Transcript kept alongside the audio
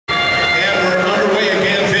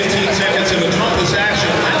on this action.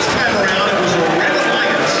 Last time around, it was the Red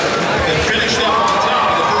Alliance that finished up on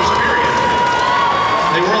top of the first period.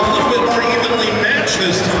 They were a little bit more evenly matched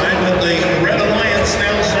this time, but the Red Alliance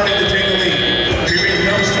now starting to take the lead. Period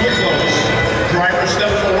comes to a close. Drivers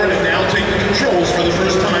step forward and now take the controls for the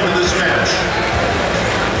first time in this match.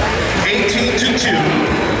 18-2.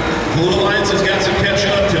 Blue Alliance has got some catching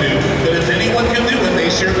up to do, but if anyone can do it, they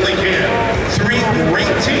certainly can. Three great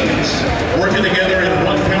teams working together in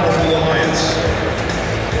one powerful alliance.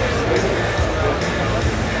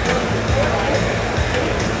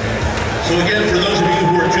 So again, for those of you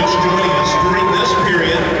who are just joining us during this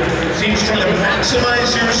period, teams trying to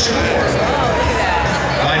maximize your score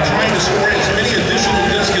by trying to score as many additional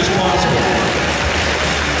discs as possible.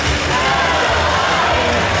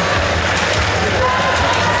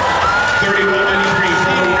 31-93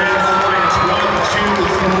 for the Red Alliance. 1, 2,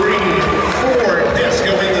 3, 4 discs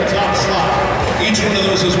go in the top slot. Each one of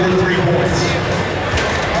those is worth 3 points.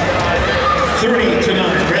 30-9.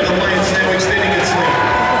 Red Alliance now extending its lead.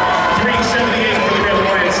 378 for the Red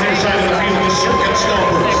Alliance near side of the field. The Circuit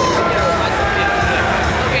Stompers.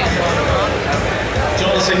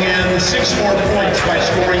 Tossing in 6 more points by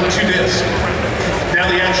scoring 2 discs. Now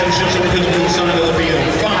the action shifts over to the blue side of the field.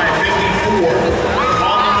 554.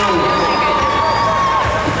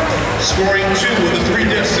 Scoring 2 with the 3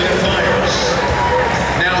 discs and it fires.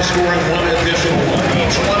 Now scoring 1 additional one.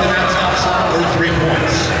 Each one in that top slot worth 3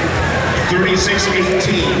 points.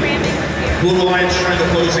 36-18. Blue Alliance trying to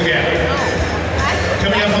close the gap.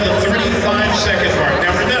 Coming up on the 35-second mark.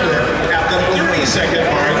 Now remember, at the 30-second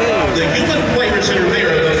mark, the human players that are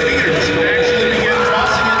there, the feeders, actually begin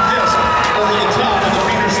tossing in discs over the top of the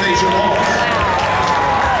feeder station walls.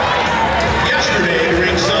 Yesterday,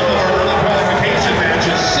 during some of our early qualification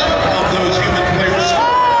matches, some of those human players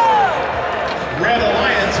scored. Red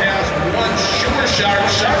Alliance has one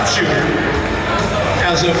sharpshooter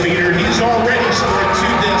as a feeder. He's already scored 2